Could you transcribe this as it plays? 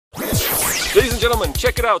Ladies and gentlemen,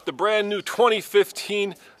 check it out, the brand new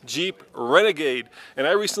 2015 Jeep Renegade. And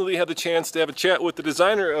I recently had the chance to have a chat with the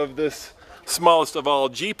designer of this smallest of all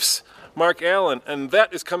Jeeps, Mark Allen, and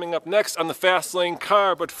that is coming up next on the Fast Lane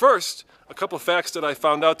car. But first, a couple facts that I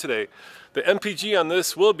found out today. The MPG on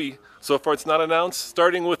this will be, so far it's not announced,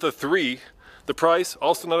 starting with a 3. The price,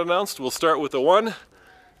 also not announced, will start with a 1.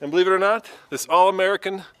 And believe it or not, this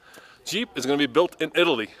all-American Jeep is going to be built in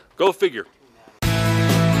Italy. Go figure.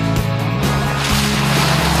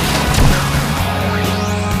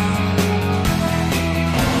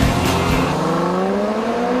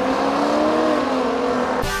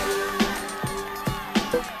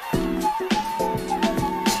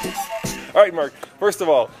 All right, Mark, first of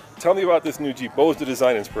all, tell me about this new Jeep. What was the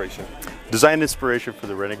design inspiration? Design inspiration for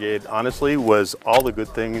the Renegade, honestly, was all the good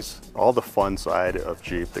things, all the fun side of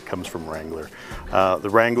Jeep that comes from Wrangler. The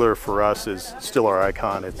Wrangler for us is still our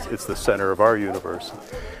icon. It's the center of our universe.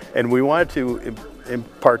 And we wanted to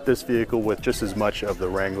impart this vehicle with just as much of the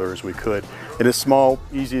Wrangler as we could in a small,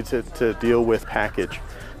 easy to deal with package.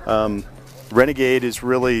 Renegade is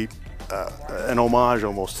really an homage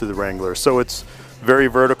almost to the Wrangler. So it's very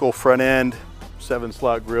vertical front end,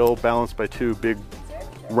 7-slot grille balanced by 2 big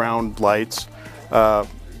round lights. The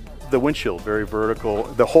windshield, very vertical.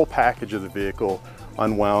 The whole package of the vehicle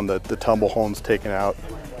unwound, the tumble home's taken out,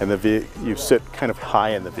 and you sit kind of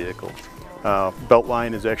high in the vehicle. Belt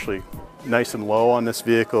line is actually nice and low on this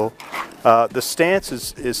vehicle. The stance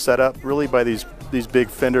is set up really by these big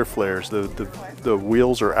fender flares. The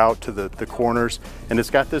wheels are out to the corners, and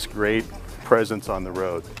it's got this great presence on the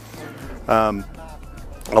road.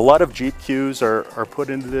 A lot of Jeep cues are put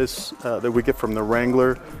into this that we get from the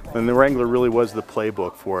Wrangler, and the Wrangler really was the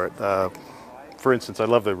playbook for it. For instance, I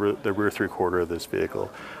love the rear 3/4 of this vehicle.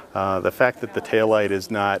 The fact that the taillight is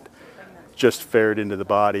not just fared into the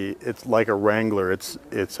body, it's like a Wrangler. It's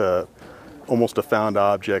almost a found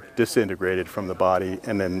object, disintegrated from the body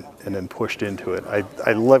and then pushed into it.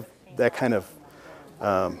 I love that kind of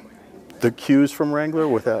the cues from Wrangler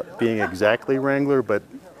without being exactly Wrangler, but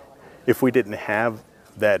if we didn't have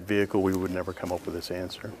that vehicle, we would never come up with this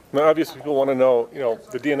answer. Now, obviously, people want to know,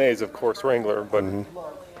 the DNA is, of course, Wrangler, but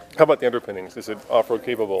how about the underpinnings? Is it off-road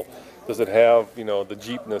capable? Does it have, the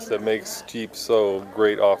Jeepness that makes Jeep so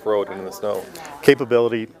great off-road and in the snow?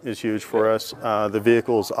 Capability is huge for us. The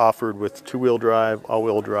vehicle is offered with 2-wheel drive,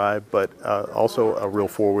 all-wheel drive, but also a real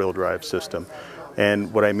 4-wheel drive system.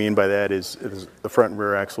 And what I mean by that is the front and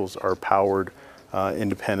rear axles are powered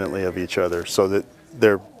independently of each other, so that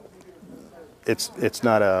it's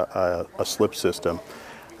not a slip system.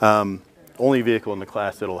 Only vehicle in the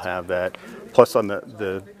class that'll have that. Plus on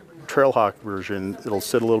the Trailhawk version, it'll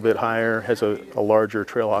sit a little bit higher, has a larger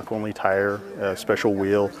Trailhawk only tire, special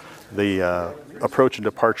wheel. The approach and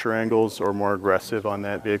departure angles are more aggressive on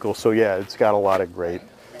that vehicle. So yeah, it's got a lot of great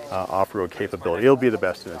off-road capability. It'll be the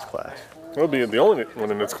best in its class. It'll be the only one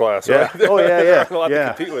in its class, yeah. Right? Oh yeah, yeah. A lot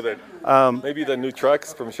to compete with it. Maybe the new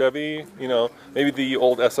trucks from Chevy, maybe the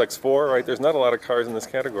old SX4, right? There's not a lot of cars in this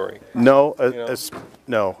category. No,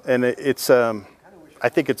 no, and it's I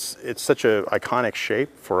think it's such an iconic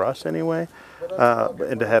shape for us anyway,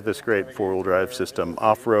 and to have this great 4-wheel drive system,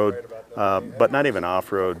 off-road, but not even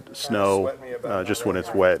off-road, snow, just when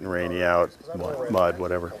it's wet and rainy out, mud,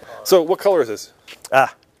 whatever. So what color is this?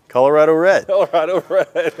 Colorado red. Colorado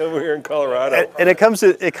red, and we're in Colorado. And it comes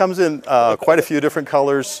in quite a few different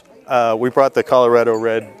colors. We brought the Colorado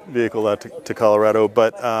red vehicle out to Colorado,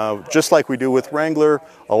 but just like we do with Wrangler,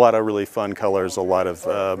 a lot of really fun colors, a lot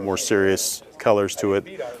of more serious colors to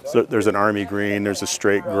it. So there's an army green, there's a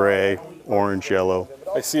straight gray, orange, yellow.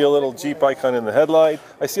 I see a little Jeep icon in the headlight.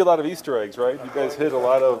 I see a lot of Easter eggs, right? You guys hid a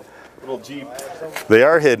lot of little Jeep. They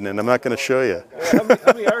are hidden, and I'm not going to show you. Yeah, how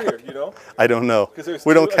many are here, I don't know.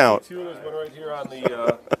 We don't count. There's one right here on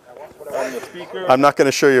the speaker. I'm not going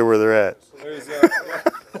to show you where they're at. There's,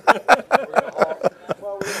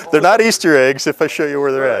 they're not Easter eggs if I show you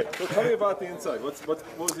where they're at. So tell me about the inside. What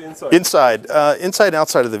was the inside? Inside and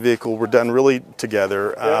outside of the vehicle were done really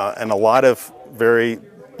together, and a lot of very,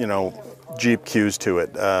 Jeep cues to it.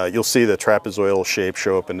 You'll see the trapezoidal shape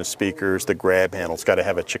show up in the speakers. The grab handle's got to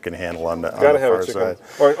have a chicken handle on the far side.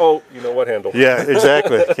 Or what handle? Yeah,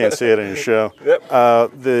 exactly. Can't see it in your show. Yep.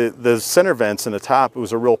 The center vents in the top, it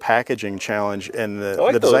was a real packaging challenge, and I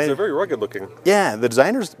like those. They're very rugged looking. Yeah, the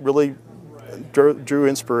designers really drew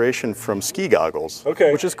inspiration from ski goggles,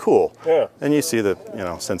 which is cool. Yeah. And you see the,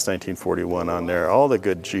 since 1941 on there, all the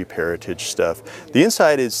good Jeep heritage stuff. The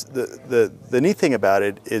inside is, the neat thing about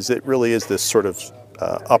it is it really is this sort of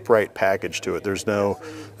upright package to it. There's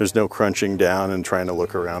no crunching down and trying to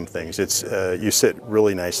look around things. It's you sit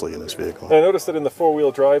really nicely in this vehicle. And I noticed that in the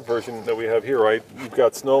four-wheel drive version that we have here, right? You've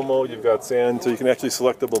got snow mode, you've got sand, so you can actually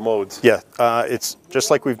selectable modes. Yeah, it's just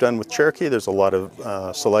like we've done with Cherokee. There's a lot of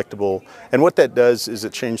selectable, and what that does is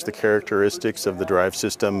it changes the characteristics of the drive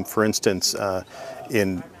system. For instance,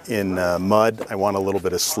 in mud, I want a little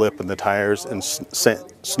bit of slip in the tires, and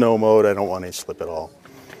snow mode, I don't want any slip at all.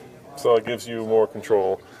 So it gives you more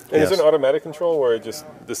control. And Yes. is it an automatic control where it just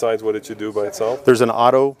decides what it should do by itself? There's an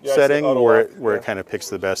auto setting auto where lock, it kind of picks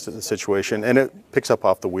the best of the situation, and it picks up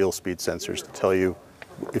off the wheel speed sensors to tell you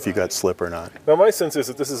if you got slip or not. Now my sense is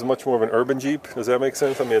that this is much more of an urban Jeep. Does that make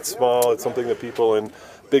sense? I mean, it's small. It's something that people in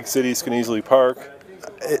big cities can easily park.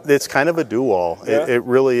 It's kind of a do-all. Yeah? It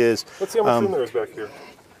really is. Let's see how much room there is back here.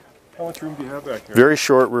 How much room do you have back here? Very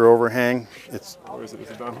short rear overhang. Where is it? Is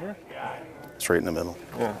it down here? It's right in the middle.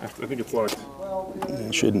 Yeah, I think it's locked.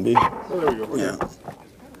 It shouldn't be. Oh, there we go.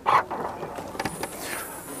 Yeah.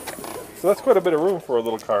 So that's quite a bit of room for a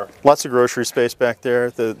little car. Lots of grocery space back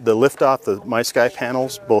there. The lift-off, the My Sky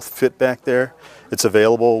panels, both fit back there. It's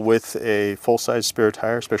available with a full-size spare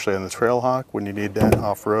tire, especially on the Trailhawk when you need that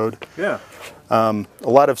off-road. Yeah. A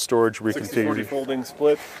lot of storage 60/40 reconfigured. folding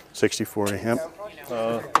split. 60/40, yep.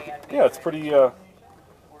 Yeah, it's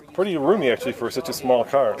pretty roomy actually for such a small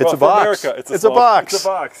car. It's well, a for box. America, it's a It's a small, box. It's a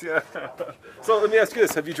box, yeah. So let me ask you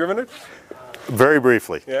this: have you driven it? Very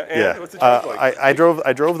briefly. Yeah, and what's it drive like? I drove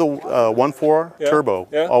the 1.4 Yeah, turbo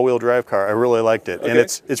yeah. all-wheel drive car. I really liked it, and Okay.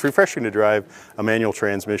 it's refreshing to drive a manual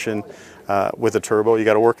transmission with a turbo. You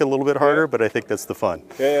got to work it a little bit harder, but I think that's the fun.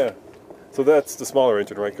 Yeah. So that's the smaller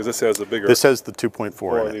engine, right? Because this has the bigger. This has the 2.4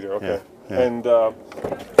 4 in it. liter. Okay. Yeah, yeah. And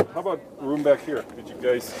how about room back here? Did you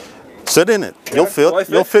guys? Sit in it. Yeah? Will I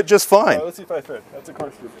You'll fit just fine. Let's see if I fit. That's a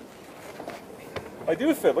course fit. I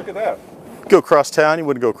do fit. Look at that. Go across town. You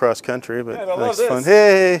wouldn't go cross country, but Man, I love that's this. fun.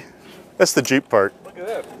 Hey, that's the Jeep part. Look at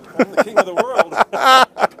that. I'm the king of the world.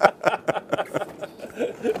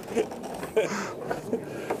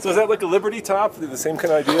 So is that like a Liberty top? The same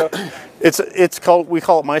kind of idea? We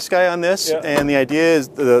call it My Sky on this, Yeah. and the idea is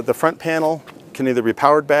the front panel can either be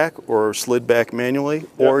powered back or slid back manually,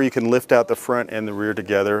 or you can lift out the front and the rear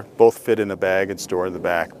together. Both fit in a bag and store in the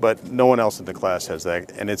back, but no one else in the class has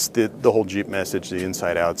that. And it's the whole Jeep message: the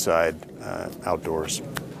inside, outside, outdoors.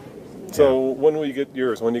 So when will you get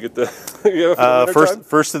yours? When you get the you have it for winter time?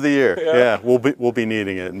 First of the year. Yeah. Yeah, we'll be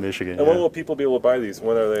needing it in Michigan. And when will people be able to buy these?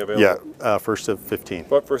 When are they available? Yeah, first of 15.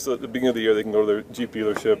 But first, at the beginning of the year, they can go to their Jeep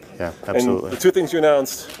dealership. Yeah, absolutely. And the two things you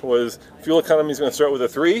announced was fuel economy is going to start with a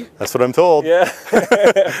 3. That's what I'm told. Yeah.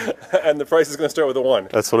 And the price is going to start with a 1.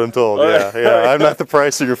 That's what I'm told. All Yeah, right. yeah. I'm not the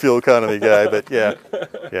pricing or fuel economy guy, but yeah,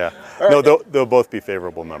 yeah. All No, right. they'll both be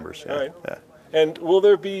favorable numbers. Yeah. All right. Yeah. And will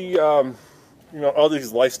there be, all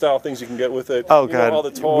these lifestyle things you can get with it? Oh You know, God, all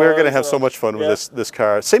the we're going to toys have and so all- much fun with Yeah. this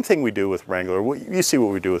car. Same thing we do with Wrangler. You see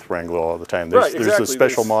what we do with Wrangler all the time. There's, Right, there's exactly. a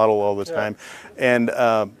special There's- model all the yeah. time, and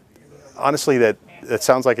honestly, that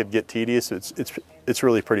sounds like it'd get tedious. It's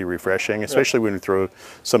really pretty refreshing, especially when we throw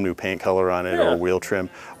some new paint color on it Yeah. or wheel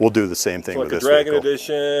trim. We'll do the same thing Like with a this Dragon vehicle.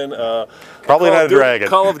 edition. Probably Call not of a Duty- Dragon.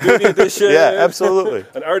 Call of Duty edition. Yeah, absolutely.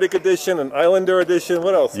 An Arctic edition, an Islander edition.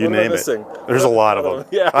 What else? You what am I name it. missing? There's a lot of them.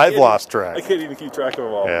 Yeah, I've lost track. I can't even keep track of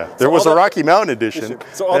them all. Yeah, So there was all a that- Rocky Mountain edition.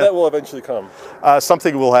 So all that will eventually come.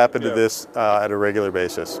 Something will happen Yeah. to this at a regular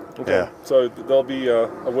basis. Okay. Yeah. So there'll be a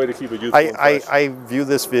way to keep it youthful and fresh. I view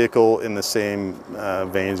this vehicle in the same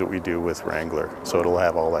veins that we do with Wrangler, so it'll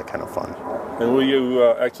have all that kind of fun. And will you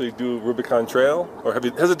actually do Rubicon Trail, or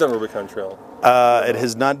has it done Rubicon Trail? It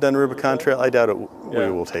has not done Rubicon Trail. I doubt we Yeah.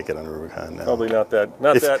 will take it on Rubicon now. Probably not that.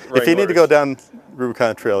 Not If, that. if you need to go Wranglerish. down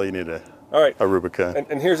Rubicon Trail, you need All right. a Rubicon.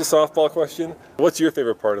 And here's a softball question. What's your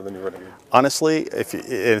favorite part of the new Renegade? Honestly,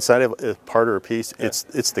 it's not a part or a piece.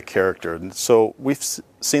 It's the character. And so we've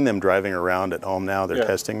seen them driving around at home now. They're Yeah.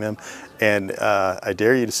 testing them, and I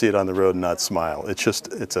dare you to see it on the road and not smile.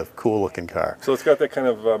 It's a cool looking car. So it's got that kind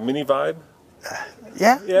of mini vibe.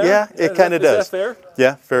 Yeah, Yeah? it kind of Is does. that fair?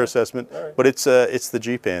 Yeah, fair assessment. right. But it's the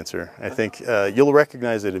Jeep answer. I think you'll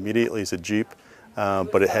recognize it immediately as a Jeep,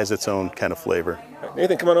 but it has its own kind of flavor.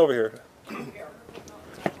 Nathan, come on over here.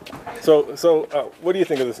 So what do you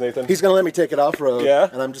think of this, Nathan? He's going to let me take it off-road, Yeah?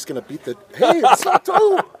 and I'm just going to beat the... Hey, it's so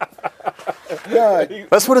too! God.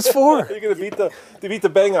 That's what it's for. You're gonna beat the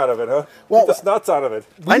bang out of it, huh? Well, beat the snuts out of it.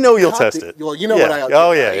 I know you'll have test to- it. Well, you know yeah. what I...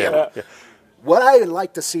 Oh yeah. What I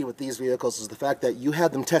like to see with these vehicles is the fact that you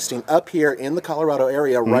had them testing up here in the Colorado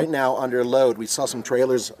area right now under load. We saw some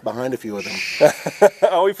trailers behind a few of them.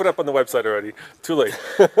 Oh, we put up on the website already. Too late.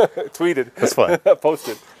 Tweeted. That's fine.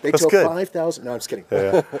 Posted. They That's tow good. 5,000. No, I'm just kidding.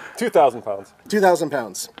 2,000 pounds. 2,000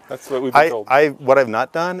 pounds. That's what we've been told. What I've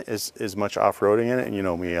not done is much off-roading in it, and you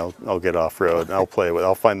know me, I'll get off-road and I'll play with.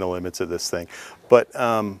 I'll find the limits of this thing. But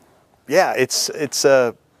yeah, it's.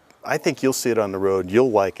 I think you'll see it on the road.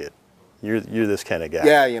 You'll like it. You're this kind of guy.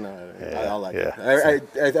 Yeah, you know, I like it.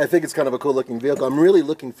 I think it's kind of a cool looking vehicle. I'm really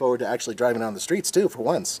looking forward to actually driving on the streets too, for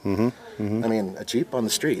once. I mean, a Jeep on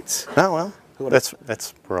the streets. Oh well,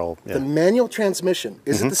 that's we're all. Yeah. The manual transmission,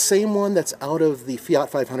 is it the same one that's out of the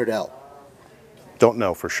Fiat 500L? Don't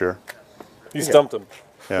know for sure. You stumped him.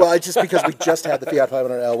 Yeah. Well, it's just because we just had the Fiat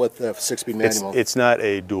 500L with the 6-speed manual. It's not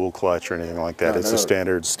a dual clutch or anything like that. It's a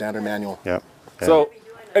standard manual. Yeah. So,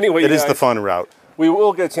 anyway, it you is guys, the fun route. we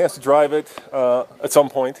will get a chance to drive it at some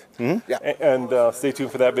point. Yeah. And stay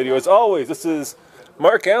tuned for that video. As always, this is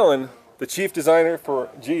Mark Allen, the chief designer for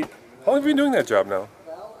Jeep. How long have you been doing that job now?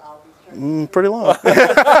 Pretty long.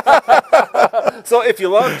 So if you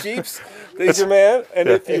love Jeeps, this is your man. And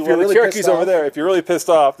if you you're the really Cherokee's pissed over off. there, if you're really pissed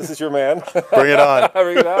off, this is your man. Bring it on.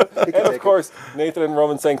 Bring it on. And of course, Nathan and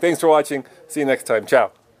Roman saying thanks for watching. See you next time.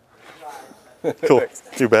 Ciao. Cool.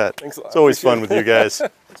 Too bad. Thanks a lot. It's always fun with you guys.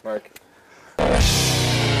 Thanks, Mark.